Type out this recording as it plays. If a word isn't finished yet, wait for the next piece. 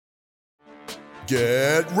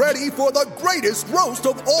Get ready for the greatest roast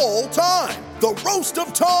of all time, the Roast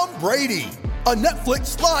of Tom Brady, a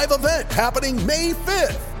Netflix live event happening May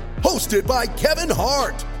 5th. Hosted by Kevin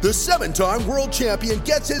Hart, the 7-time world champion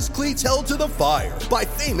gets his cleats held to the fire by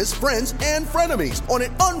famous friends and frenemies on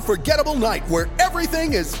an unforgettable night where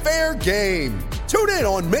everything is fair game. Tune in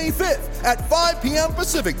on May 5th at 5 p.m.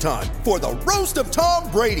 Pacific time for the Roast of Tom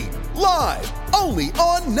Brady, live only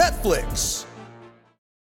on Netflix.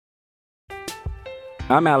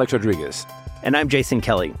 I'm Alex Rodriguez. And I'm Jason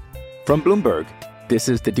Kelly. From Bloomberg, this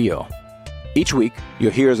is The Deal. Each week,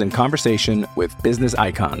 you'll hear us in conversation with business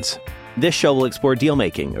icons. This show will explore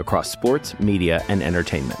deal-making across sports, media, and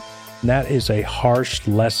entertainment. That is a harsh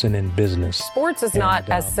lesson in business. Sports is not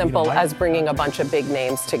as simple as bringing a bunch of big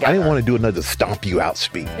names together. I didn't want to do another stomp you out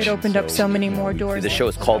speech. It opened up so many more doors. The show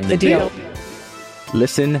is called The Deal.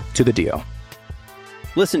 Listen to The Deal.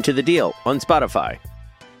 Listen to The Deal on Spotify.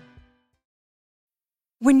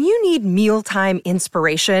 When you need mealtime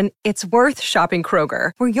inspiration, it's worth shopping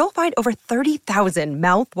Kroger, where you'll find over 30,000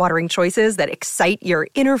 mouth-watering choices that excite your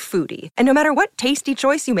inner foodie. And no matter what tasty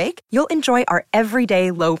choice you make, you'll enjoy our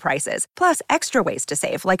everyday low prices, plus extra ways to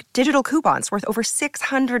save, like digital coupons worth over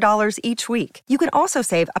 $600 each week. You can also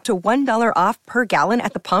save up to $1 off per gallon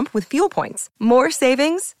at the pump with fuel points. More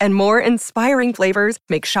savings and more inspiring flavors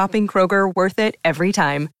make shopping Kroger worth it every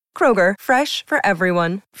time. Kroger, fresh for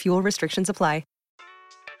everyone. Fuel restrictions apply.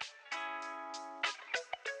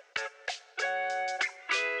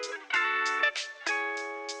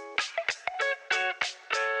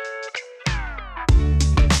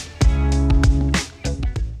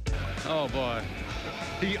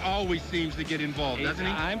 He always seems to get involved, doesn't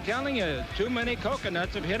he? I'm telling you, too many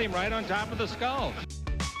coconuts have hit him right on top of the skull.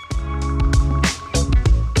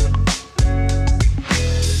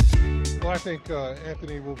 Well, I think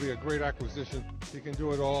Anthony will be a great acquisition. He can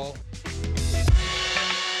do it all.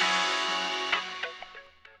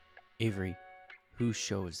 Avery, whose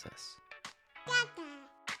show is this?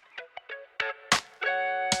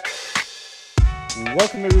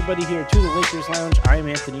 Welcome everybody here to the Lakers Lounge. I'm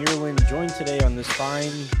Anthony Irwin, joined today on this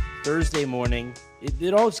fine Thursday morning.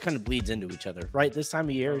 It all just kind of bleeds into each other, right? This time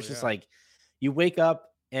of year, it's just like you wake up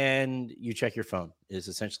and you check your phone is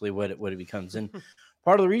essentially what it becomes. And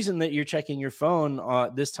part of the reason that you're checking your phone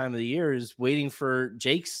this time of the year is waiting for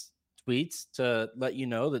Jake's tweets to let you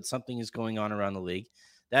know that something is going on around the league.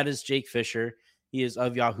 That is Jake Fischer. He is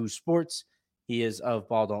of Yahoo Sports. He is of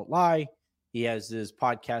Ball Don't Lie. He has his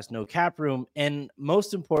podcast, No Cap Room. And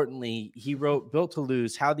most importantly, he wrote Built to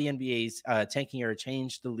Lose, How the NBA's Tanking Era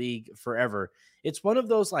Changed the League Forever. It's one of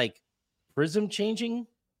those like prism changing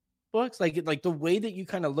books. Like the way that you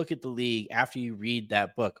kind of look at the league after you read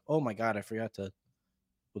that book. Oh my God, I forgot to,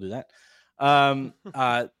 we'll do that.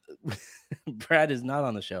 Brad is not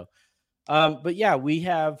on the show. But yeah, we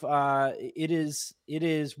have, it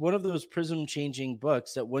is one of those prism changing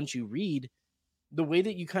books that once you read, the way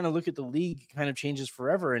that you kind of look at the league kind of changes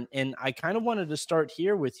forever. And I kind of wanted to start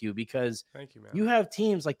here with you because thank you, man. You have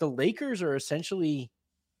teams like the Lakers are essentially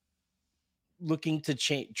looking to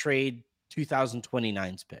trade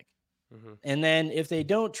 2029's pick. Mm-hmm. And then if they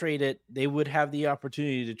don't trade it, they would have the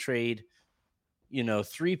opportunity to trade,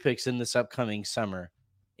 3 picks in this upcoming summer,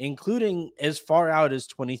 including as far out as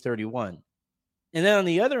 2031. And then on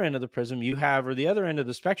the other end of the prism, the other end of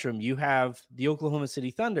the spectrum, you have the Oklahoma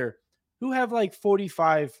City Thunder, who have like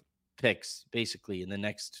 45 picks basically in the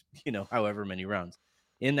next, however many rounds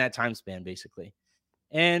in that time span, basically.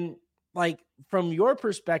 And like from your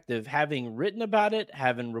perspective, having written about it,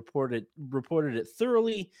 having reported it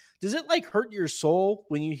thoroughly, does it like hurt your soul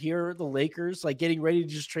when you hear the Lakers like getting ready to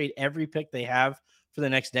just trade every pick they have for the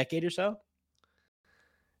next decade or so?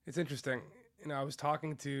 It's interesting. I was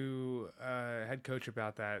talking to a head coach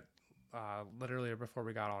about that literally before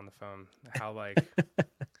we got on the phone, how like,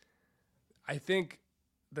 I think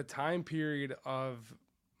the time period of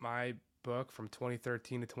my book from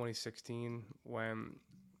 2013 to 2016, when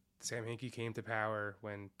Sam Hinkie came to power,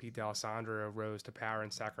 when Pete D'Alessandro rose to power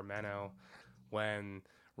in Sacramento, when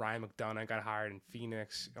Ryan McDonough got hired in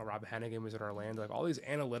Phoenix, Rob Hennigan was in Orlando, like all these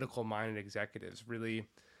analytical-minded executives really,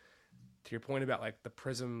 to your point about like the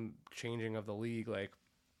prism changing of the league, like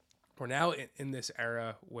we're now in this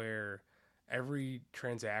era where every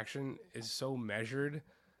transaction is so measured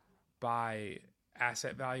by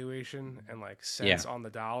asset valuation and like cents on the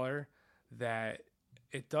dollar that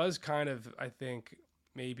it does kind of, I think,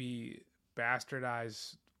 maybe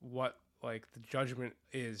bastardize what like the judgment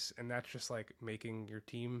is, and that's just like making your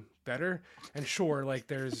team better. And sure, like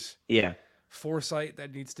there's foresight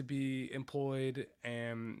that needs to be employed,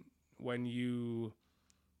 and when you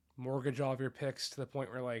mortgage all of your picks to the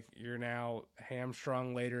point where like you're now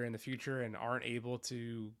hamstrung later in the future and aren't able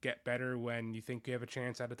to get better when you think you have a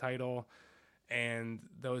chance at a title, and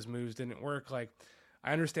those moves didn't work. Like,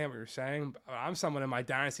 I understand what you're saying. But I'm someone in my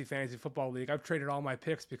Dynasty Fantasy Football League. I've traded all my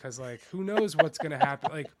picks because like who knows what's going to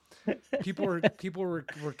happen. Like people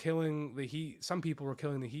were killing the Heat. Some people were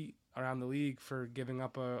killing the Heat around the league for giving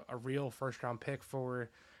up a real first round pick for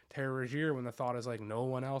Terry Rozier when the thought is like no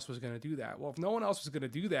one else was going to do that. Well, if no one else was going to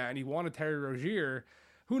do that and you wanted Terry Rozier,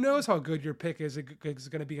 who knows how good your pick is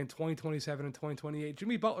going to be in 2027 and 2028.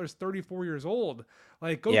 Jimmy Butler's 34 years old.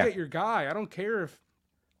 Like, go get your guy. I don't care if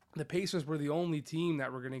the Pacers were the only team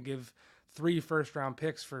that were going to give 3 first-round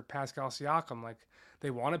picks for Pascal Siakam. Like, they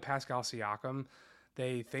wanted Pascal Siakam.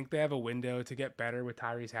 They think they have a window to get better with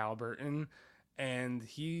Tyrese Halliburton. And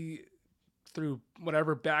he, through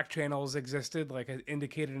whatever back channels existed, like, had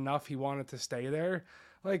indicated enough he wanted to stay there.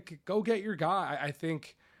 Like, go get your guy. I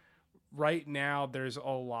think right now there's a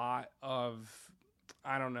lot of,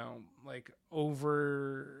 I don't know, like,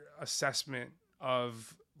 over assessment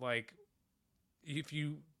of, like, if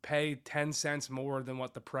you pay 10 cents more than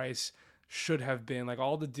what the price should have been, like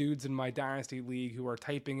all the dudes in my Dynasty League who are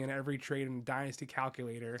typing in every trade in the Dynasty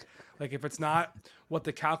calculator, like if it's not what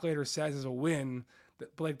the calculator says is a win, but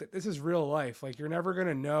like this is real life. Like you're never going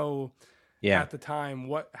to know at the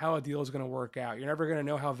time how a deal is going to work out. You're never going to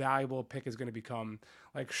know how valuable a pick is going to become.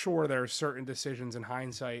 Like, sure, there are certain decisions in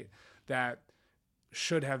hindsight that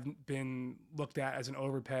should have been looked at as an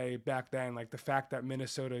overpay back then. Like the fact that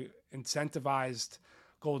Minnesota incentivized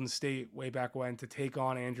Golden State way back when to take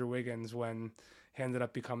on Andrew Wiggins when he ended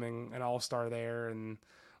up becoming an all-star there and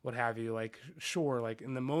what have you. Like, sure, like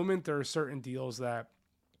in the moment, there are certain deals that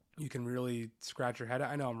you can really scratch your head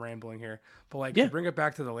at. I know I'm rambling here, but like to bring it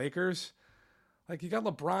back to the Lakers, like you got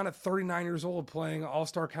LeBron at 39 years old playing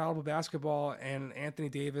all-star caliber basketball and Anthony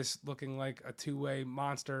Davis looking like a two-way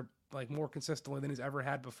monster, like more consistently than he's ever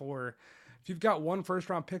had before. If you've got 1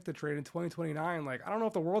 first-round pick to trade in 2029, like I don't know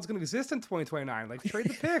if the world's going to exist in 2029. Like trade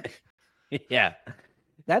the pick. Yeah,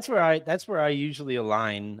 that's where I usually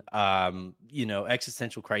align.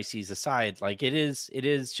 Existential crises aside, like it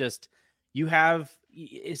is just you have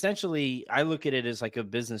essentially. I look at it as like a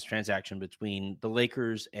business transaction between the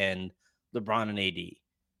Lakers and LeBron and AD.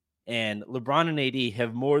 And LeBron and AD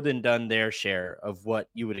have more than done their share of what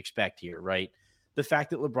you would expect here, right? The fact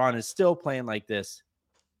that LeBron is still playing like this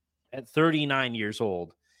at 39 years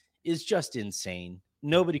old is just insane.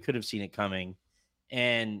 Nobody could have seen it coming.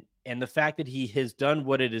 And the fact that he has done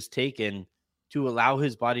what it has taken to allow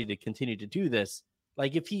his body to continue to do this,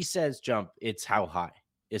 like if he says jump, it's how high,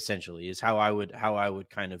 essentially, is how I would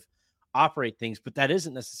kind of operate things. But that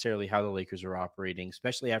isn't necessarily how the Lakers are operating,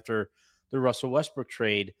 especially after the Russell Westbrook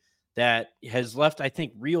trade that has left, I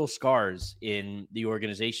think, real scars in the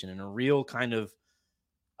organization and a real kind of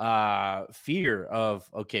fear of,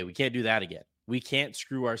 okay, we can't do that again. We can't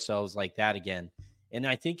screw ourselves like that again. And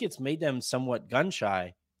I think it's made them somewhat gun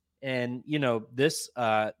shy. And, this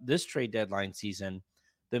trade deadline season,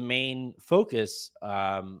 the main focus,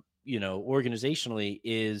 organizationally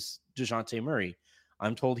is Dejounte Murray.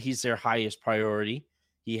 I'm told he's their highest priority.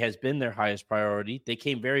 He has been their highest priority. They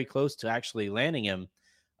came very close to actually landing him.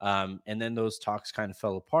 And then those talks kind of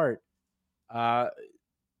fell apart.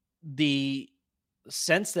 The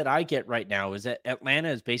sense that I get right now is that Atlanta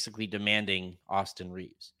is basically demanding Austin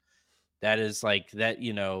Reeves. That is like that,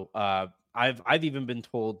 I've even been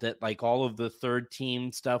told that like all of the third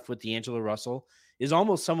team stuff with D'Angelo Russell is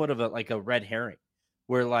almost somewhat of a red herring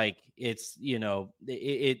where like it's,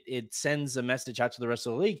 it sends a message out to the rest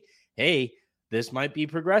of the league. Hey, this might be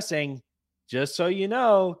progressing. Just so you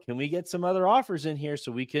know, can we get some other offers in here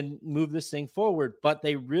so we can move this thing forward? But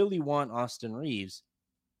they really want Austin Reeves.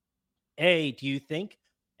 A, do you think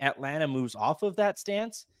Atlanta moves off of that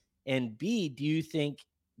stance? And B, do you think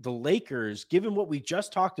the Lakers, given what we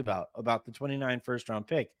just talked about the 29 first-round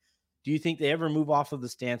pick, do you think they ever move off of the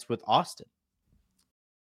stance with Austin?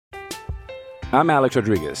 I'm Alex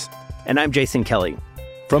Rodriguez. And I'm Jason Kelly.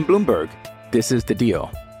 From Bloomberg, this is The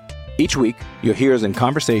Deal. Each week, you'll hear us in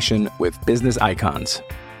conversation with business icons.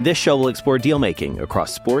 This show will explore deal-making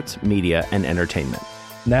across sports, media, and entertainment.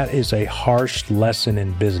 That is a harsh lesson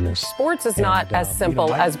in business. Sports is not as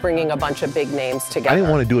simple as bringing a bunch of big names together. I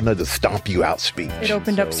didn't want to do another stomp you out speech. It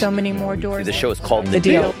opened up so many more doors. The show is called The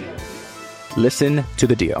Deal. Listen to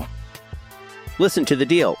The Deal. Listen to The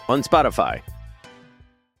Deal on Spotify.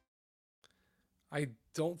 I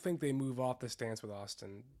don't think they move off the stance with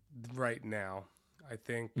Austin right now. I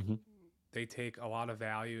think they take a lot of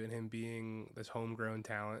value in him being this homegrown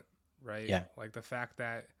talent, right? Yeah. Like the fact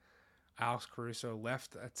that Alex Caruso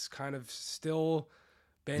left, that's kind of still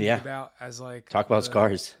bandied about as like talk about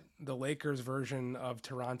scars. The Lakers version of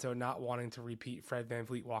Toronto not wanting to repeat Fred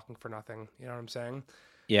VanVleet walking for nothing. You know what I'm saying?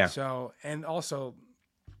 Yeah. So, and also,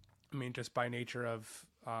 I mean, just by nature of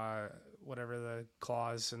whatever the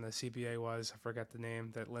clause in the CBA was, I forget the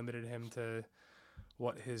name, that limited him to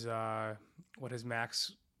what his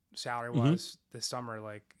max salary was this summer.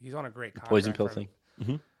 Like, he's on a great contract. Poison pill thing.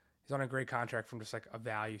 He's on a great contract from just like a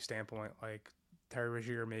value standpoint. Like Terry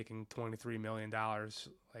Rozier making $23 million.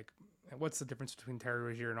 Like, what's the difference between Terry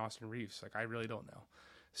Rozier and Austin Reeves? Like, I really don't know.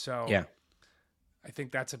 So yeah, I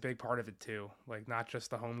think that's a big part of it too. Like, not just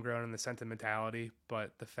the homegrown and the sentimentality,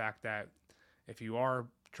 but the fact that if you are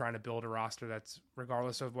trying to build a roster that's,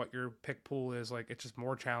 regardless of what your pick pool is, like, it's just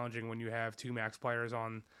more challenging when you have 2 max players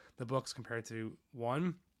on the books compared to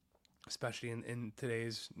 1, especially in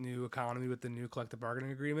today's new economy with the new collective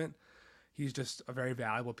bargaining agreement. He's just a very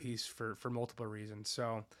valuable piece for multiple reasons.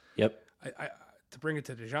 So yep. I to bring it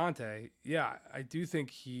to Dejounte, yeah, I do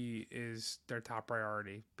think he is their top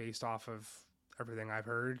priority based off of everything I've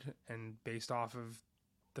heard and based off of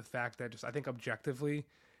the fact that just, I think objectively,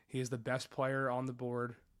 he is the best player on the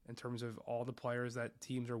board in terms of all the players that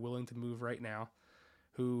teams are willing to move right now,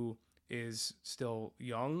 who is still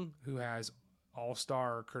young, who has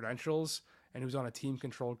all-star credentials, and who's on a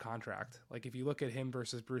team-controlled contract. Like, if you look at him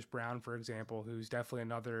versus Bruce Brown, for example, who's definitely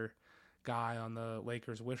another guy on the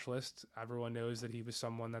Lakers wish list. Everyone knows that he was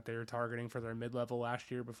someone that they were targeting for their mid-level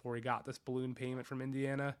last year before he got this balloon payment from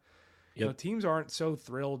Indiana. Yep. You know, teams aren't so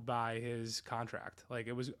thrilled by his contract. Like,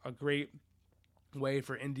 it was a great way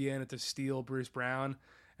for Indiana to steal Bruce Brown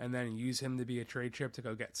and then use him to be a trade chip to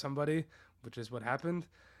go get somebody, which is what happened.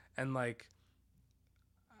 And, like,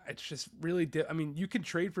 it's just really I mean, you can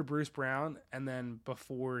trade for Bruce Brown, and then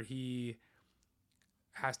before he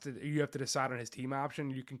you have to decide on his team option.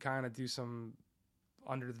 You can kind of do some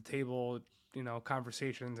under the table, you know,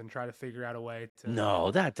 conversations and try to figure out a way to.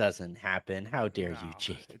 No, that doesn't happen. How dare you,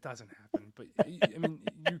 Jake? It doesn't happen. But I mean,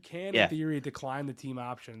 you can in theory decline the team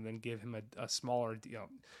option and then give him a smaller deal.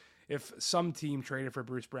 If some team traded for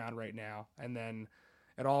Bruce Brown right now and then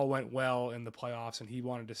it all went well in the playoffs and he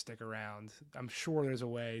wanted to stick around, I'm sure there's a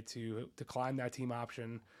way to decline that team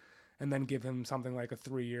option and then give him something like a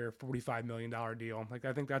 3-year, $45 million deal. Like,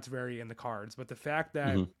 I think that's very in the cards. But the fact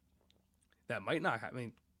that that might not happen, I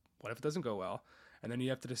mean, what if it doesn't go well? And then you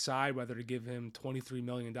have to decide whether to give him $23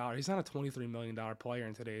 million. He's not a $23 million player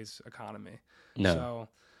in today's economy. No. So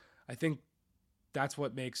I think that's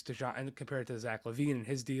what makes Dejounte, and compared to Zach LaVine and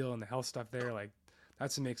his deal and the health stuff there, like,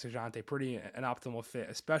 that's what makes Dejounte pretty an optimal fit,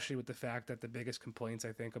 especially with the fact that the biggest complaints,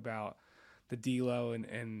 I think, about the D'Lo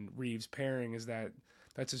and Reeves pairing is that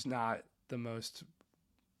that's just not the most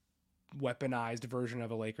weaponized version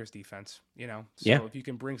of a Lakers defense, you know? So if you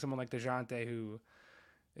can bring someone like Dejounte, who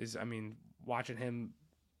is, I mean, watching him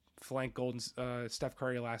flank Steph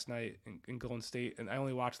Curry last night in Golden State, and I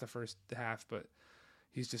only watched the first half, but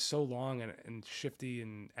he's just so long and shifty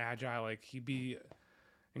and agile. Like, he'd be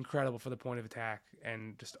incredible for the point of attack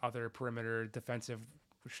and just other perimeter defensive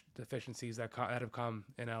deficiencies that have come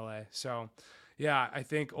in LA. So, yeah, I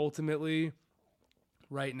think ultimately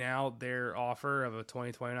right now their offer of a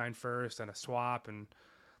 2029 first and a swap and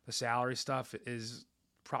the salary stuff is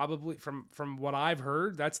probably, from what I've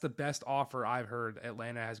heard, that's the best offer I've heard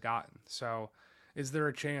Atlanta has gotten. So is there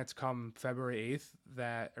a chance come February 8th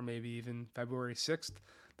that, or maybe even February 6th,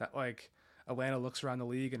 that like Atlanta looks around the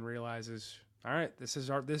league and realizes, all right, this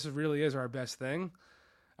really is our best thing?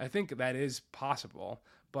 I think that is possible,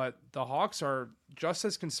 but the Hawks are just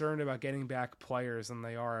as concerned about getting back players than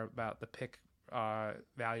they are about the pick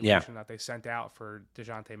valuation that they sent out for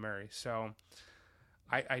Dejounte Murray. So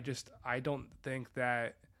I don't think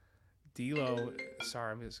that D'Lo,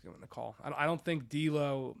 sorry, I'm just giving a call. I don't think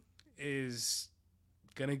D'Lo is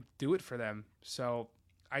going to do it for them. So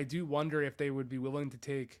I do wonder if they would be willing to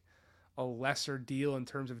take a lesser deal in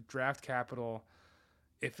terms of draft capital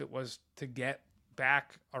if it was to get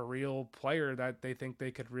back a real player that they think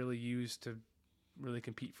they could really use to really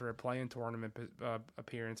compete for a play-in tournament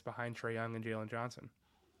appearance behind Trae Young and Jalen Johnson.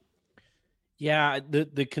 Yeah,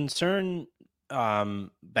 the concern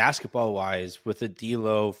basketball-wise with the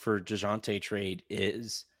D'Lo for Dejounte trade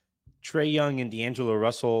is Trae Young and D'Angelo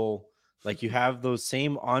Russell. Like, you have those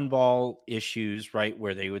same on-ball issues, right,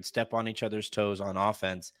 where they would step on each other's toes on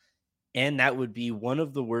offense, and that would be one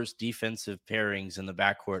of the worst defensive pairings in the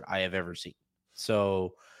backcourt I have ever seen.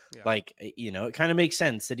 So, like, you know, it kind of makes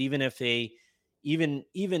sense that even if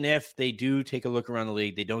they do take a look around the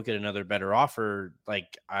league, they don't get another better offer.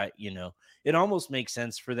 Like, it almost makes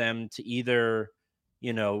sense for them to either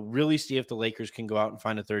really see if the Lakers can go out and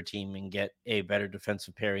find a third team and get a better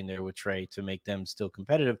defensive pairing there with Trey to make them still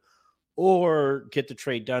competitive, or get the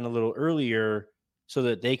trade done a little earlier so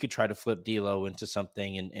that they could try to flip D'Lo into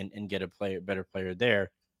something and get a better player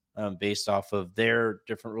there, based off of their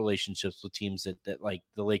different relationships with teams that like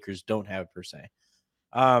the Lakers don't have per se.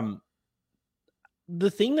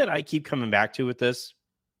 The thing that I keep coming back to with this,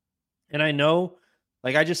 and I know,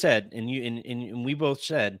 like I just said, and we both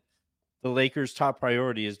said, the Lakers' top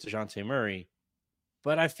priority is Dejounte Murray,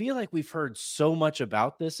 but I feel like we've heard so much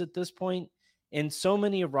about this at this point, and so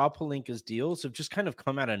many of Rob Pelinka's deals have just kind of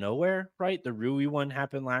come out of nowhere, right? The Rui one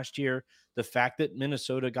happened last year. The fact that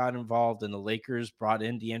Minnesota got involved and the Lakers brought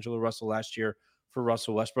in D'Angelo Russell last year for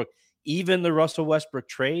Russell Westbrook, even the Russell Westbrook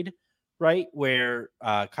trade, right, where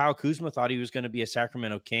Kyle Kuzma thought he was going to be a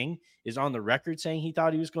Sacramento King, is on the record saying he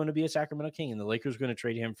thought he was going to be a Sacramento King, and the Lakers were going to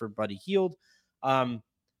trade him for Buddy Hield.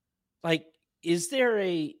 Like, is there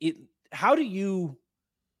how do you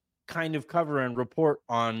kind of cover and report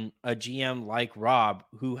on a GM like Rob,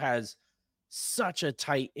 who has such a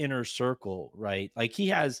tight inner circle, right? Like, he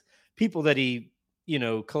has people that he,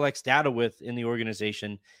 collects data with in the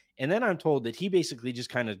organization. And then I'm told that he basically just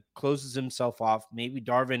kind of closes himself off. Maybe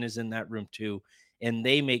Darvin is in that room too, and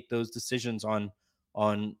they make those decisions on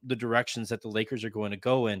the directions that the Lakers are going to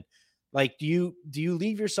go in. Like, do you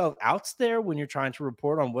leave yourself outs there when you're trying to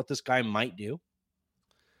report on what this guy might do?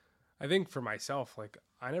 I think for myself, like,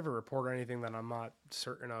 I never report anything that I'm not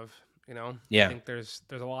certain of, Yeah. I think there's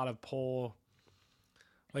a lot of pull.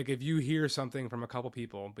 Like, if you hear something from a couple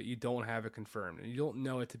people, but you don't have it confirmed and you don't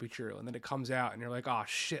know it to be true, and then it comes out and you're like, oh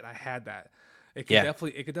shit, I had that. It could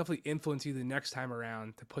definitely influence you the next time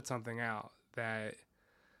around to put something out that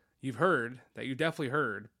you've heard, that you definitely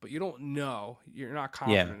heard, but you don't know. You're not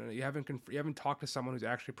confident in it. You haven't talked to someone who's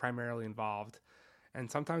actually primarily involved. And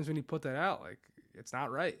sometimes when you put that out, like, it's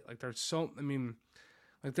not right. Like, I've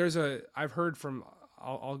heard from,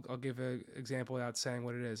 I'll give an example without saying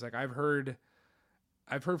what it is. Like, I've heard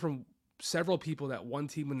from several people that one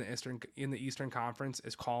team in the Eastern Conference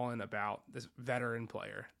is calling about this veteran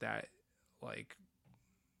player that, like,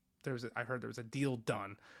 I heard there was a deal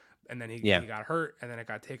done, and then he got hurt, and then it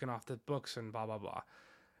got taken off the books and blah blah blah.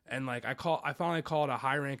 And like, I finally called a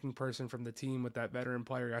high ranking person from the team with that veteran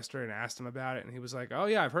player yesterday and asked him about it, and he was like, "Oh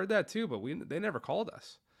yeah, I've heard that too, but they never called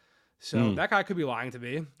us." So that guy could be lying to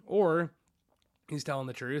me, or he's telling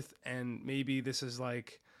the truth, and maybe this is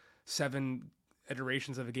like 7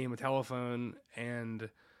 iterations of a game of telephone, and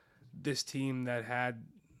this team that had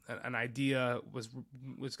an idea was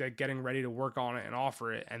getting ready to work on it and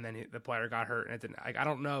offer it, and then the player got hurt, and it didn't. I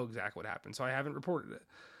don't know exactly what happened, so I haven't reported it.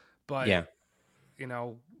 But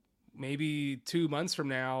maybe 2 months from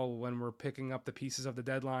now, when we're picking up the pieces of the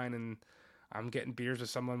deadline, and I'm getting beers with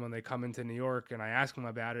someone when they come into New York, and I ask him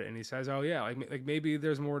about it, and he says, "Oh yeah, like maybe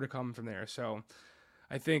there's more to come from there." So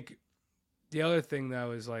I think the other thing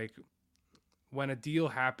though is, like, when a deal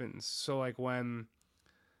happens, so like when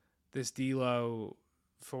this D'Lo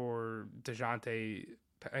for Dejounte,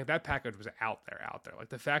 like, that package was out there. Like,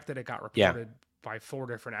 the fact that it got reported by 4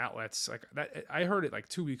 different outlets, like that, I heard it like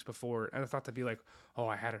 2 weeks before, and I thought to be like, oh,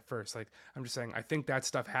 I had it first. Like, I'm just saying, I think that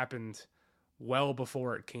stuff happened well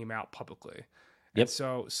before it came out publicly. Yep. And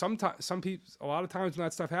so some people, a lot of times when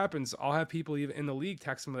that stuff happens, I'll have people even in the league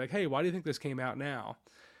text me like, hey, why do you think this came out now?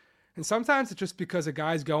 And sometimes it's just because a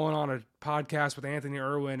guy's going on a podcast with Anthony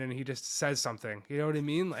Irwin and he just says something, you know what I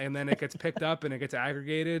mean? And then it gets picked up and it gets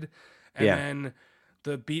aggregated. And then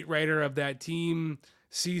the beat writer of that team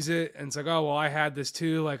sees it and it's like, oh, well, I had this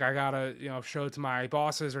too. Like, I got to, show it to my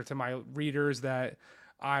bosses or to my readers that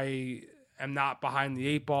I am not behind the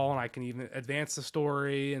 8 ball and I can even advance the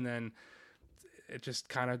story. And then it just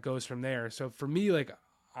kind of goes from there. So for me, like,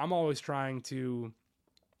 I'm always trying to,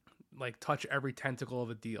 like, touch every tentacle of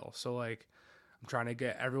a deal. So, like, I'm trying to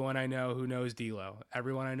get everyone I know who knows D'Lo,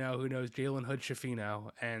 everyone I know who knows Jalen Hood-Schifino,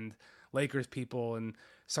 and Lakers people, and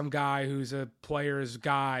some guy who's a player's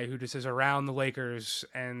guy who just is around the Lakers,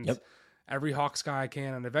 and every Hawks guy I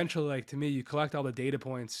can. And eventually, like, to me, you collect all the data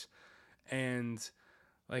points, and,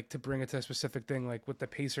 like, to bring it to a specific thing, like with the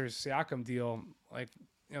Pacers Siakam deal, like,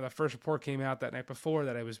 the first report came out that night before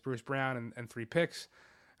that it was Bruce Brown and 3 picks.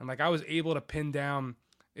 And, like, I was able to pin down,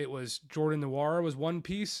 it was Jordan Nwora was one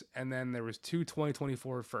piece, and then there was 2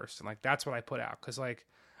 2024 first. And, like, that's what I put out. Because, like,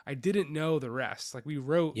 I didn't know the rest. Like, we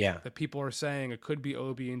wrote that people are saying it could be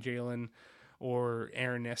Obi and Jalen or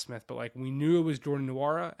Aaron Nesmith. But, like, we knew it was Jordan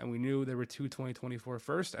Nwora, and we knew there were 2 2024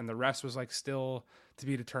 first. And the rest was, like, still to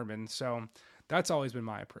be determined. So that's always been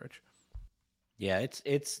my approach. Yeah,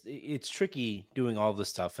 it's tricky doing all this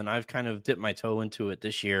stuff. And I've kind of dipped my toe into it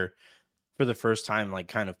this year for the first time, like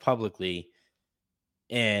kind of publicly.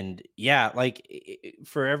 And yeah, like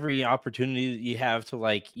for every opportunity that you have to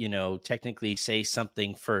like, technically say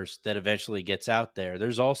something first that eventually gets out there,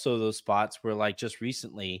 there's also those spots where like just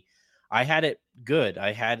recently I had it good.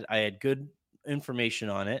 I had good information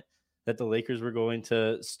on it that the Lakers were going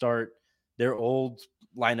to start their old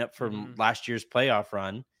lineup from last year's playoff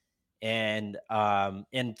run. And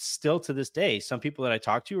still to this day, some people that I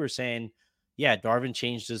talked to are saying, yeah, Darvin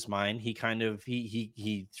changed his mind. He kind of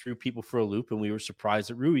he threw people for a loop, and we were surprised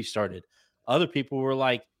that Rui started. Other people were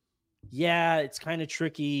like, yeah, it's kind of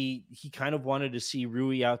tricky. He kind of wanted to see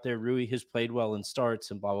Rui out there. Rui has played well in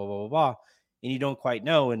starts and blah, blah, blah, blah, blah. And you don't quite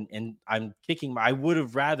know. And I'm kicking I would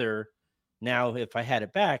have rather now, if I had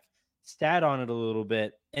it back, stat on it a little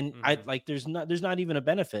bit. And I like there's not even a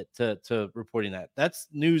benefit to reporting that. That's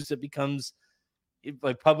news that becomes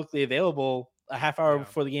like publicly available a half hour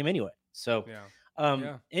before the game anyway. So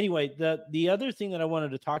anyway, the other thing that I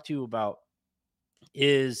wanted to talk to you about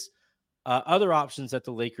is other options that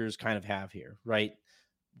the Lakers kind of have here, right?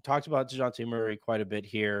 We talked about Dejounte Murray quite a bit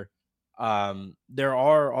here. There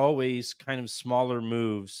are always kind of smaller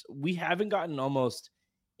moves. We haven't gotten almost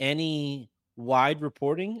any wide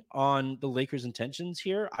reporting on the Lakers' intentions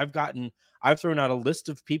here. I've thrown out a list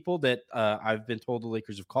of people that I've been told the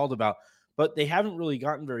Lakers have called about, but they haven't really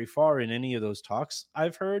gotten very far in any of those talks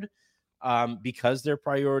I've heard. Because their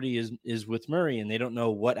priority is with Murray, and they don't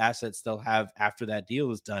know what assets they'll have after that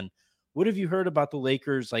deal is done. What have you heard about the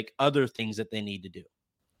Lakers, like other things that they need to do?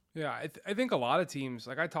 Yeah, I think a lot of teams,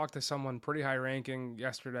 like I talked to someone pretty high ranking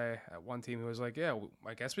yesterday at one team who was like, yeah,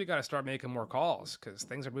 I guess we got to start making more calls because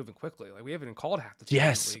things are moving quickly. Like we haven't even called half the teams.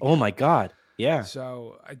 Yes. Oh my God. Yeah.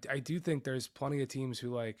 So I do think there's plenty of teams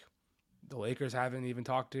who like the Lakers haven't even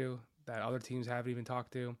talked to, that other teams haven't even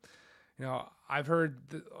talked to. I've heard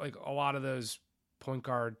like a lot of those point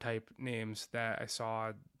guard type names that I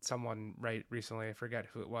saw someone write recently. I forget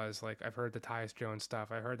who it was. Like I've heard the Tyus Jones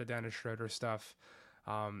stuff. I heard the Dennis Schroeder stuff.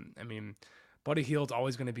 Buddy Hield's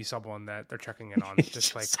always going to be someone that they're checking in on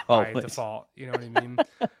just like by default. You know what I mean?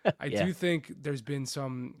 I do think there's been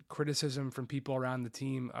some criticism from people around the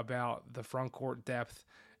team about the front court depth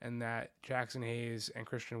and that Jackson Hayes and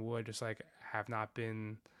Christian Wood just like have not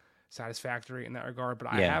been satisfactory in that regard, but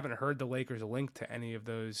I haven't heard the Lakers link to any of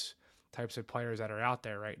those types of players that are out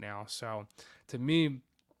there right now. So to me,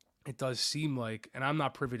 it does seem like, and I'm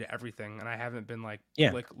not privy to everything, and I haven't been like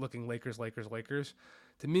looking Lakers.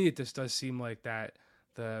 To me, it just does seem like that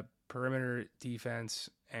the perimeter defense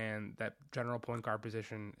and that general point guard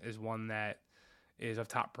position is one that is of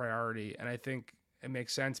top priority. And I think it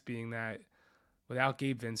makes sense being that without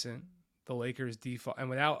Gabe Vincent, the Lakers default,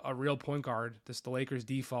 and without a real point guard, the Lakers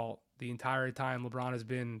default the entire time LeBron has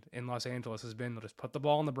been in Los Angeles has been they'll just put the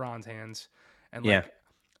ball in LeBron's hands. And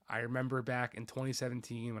I remember back in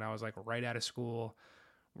 2017 when I was like right out of school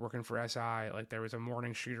working for SI, like there was a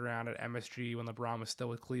morning shoot around at MSG when LeBron was still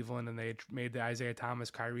with Cleveland and they had made the Isaiah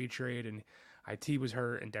Thomas Kyrie trade, and IT was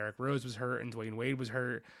hurt and Derrick Rose was hurt and Dwayne Wade was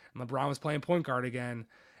hurt and LeBron was playing point guard again.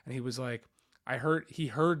 And he was like, he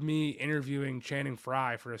heard me interviewing Channing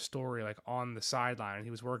Frye for a story like on the sideline, and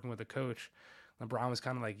he was working with a coach. LeBron was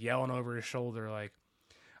kind of like yelling over his shoulder, like,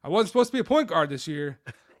 I wasn't supposed to be a point guard this year.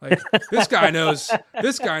 Like, this guy knows,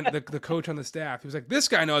 the coach on the staff, he was like, this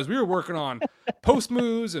guy knows we were working on post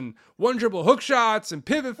moves and one dribble hook shots and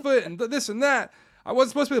pivot foot and this and that. I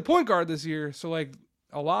wasn't supposed to be the point guard this year. So like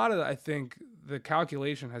a lot of, I think the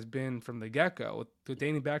calculation has been from the get-go,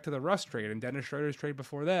 dating back to the Russ trade and Dennis Schroeder's trade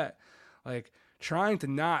before that, like trying to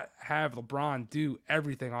not have LeBron do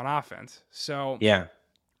everything on offense. So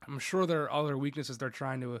I'm sure there are other weaknesses they're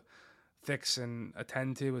trying to fix and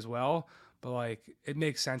attend to as well. But like, it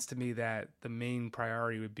makes sense to me that the main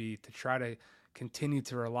priority would be to try to continue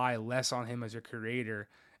to rely less on him as your creator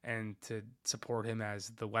and to support him as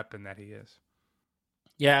the weapon that he is.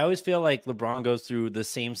 Yeah, I always feel like LeBron goes through the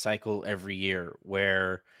same cycle every year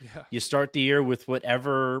where you start the year with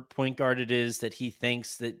whatever point guard it is that he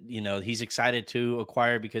thinks that, he's excited to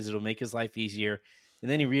acquire because it'll make his life easier. And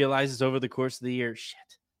then he realizes over the course of the year, shit,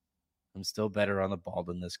 I'm still better on the ball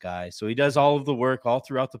than this guy. So he does all of the work all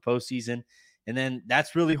throughout the postseason. And then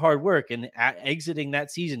that's really hard work. And exiting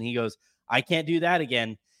that season, he goes, I can't do that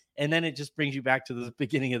again. And then it just brings you back to the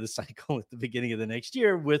beginning of the cycle at the beginning of the next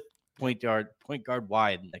year with point guard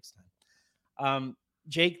wide next time.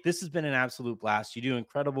 Jake, this has been an absolute blast. You do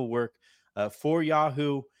incredible work for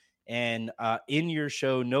Yahoo and in your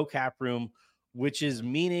show, No Cap Room, which is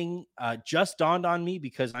meaning just dawned on me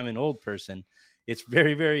because I'm an old person. It's a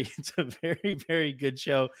very, very good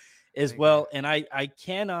show as well. And I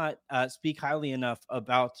cannot speak highly enough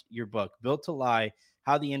about your book, Built to Lie,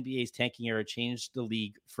 how the NBA's tanking era changed the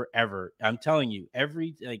league forever. I'm telling you,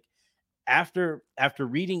 after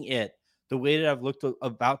reading it, the way that I've looked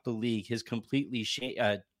about the league has completely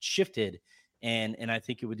shifted, and I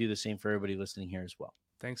think it would do the same for everybody listening here as well.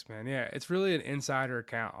 Thanks, man. Yeah, it's really an insider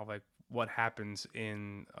account of like what happens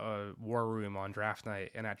in a war room on draft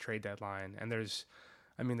night and at trade deadline. And there's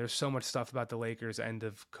so much stuff about the Lakers' end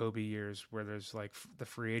of Kobe years where there's like the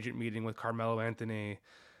free agent meeting with Carmelo Anthony,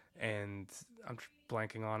 and I'm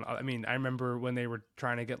blanking on. I remember when they were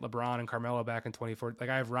trying to get LeBron and Carmelo back in 2014. Like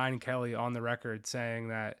I have Ryan Kelly on the record saying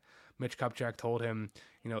that Mitch Kupchak told him,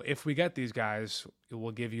 if we get these guys,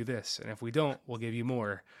 we'll give you this, and if we don't, we'll give you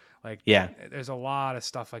more. Like, yeah, there's a lot of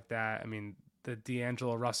stuff like that. I mean, the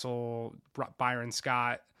D'Angelo Russell, Byron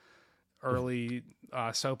Scott, early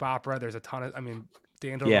soap opera. There's a ton of.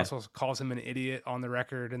 D'Angelo Russell calls him an idiot on the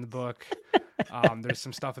record in the book. There's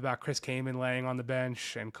some stuff about Chris Kaman laying on the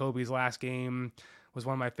bench, and Kobe's last game was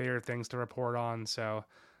one of my favorite things to report on. So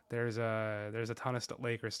there's a ton of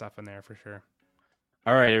Lakers stuff in there for sure.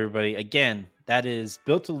 All right, everybody. Again, that is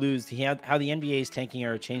Built to Lose, how the NBA's tanking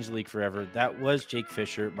era changed the league forever. That was Jake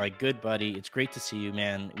Fischer, my good buddy. It's great to see you,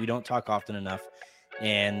 man. We don't talk often enough.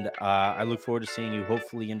 And I look forward to seeing you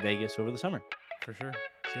hopefully in Vegas over the summer. For sure.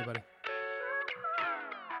 See you, buddy.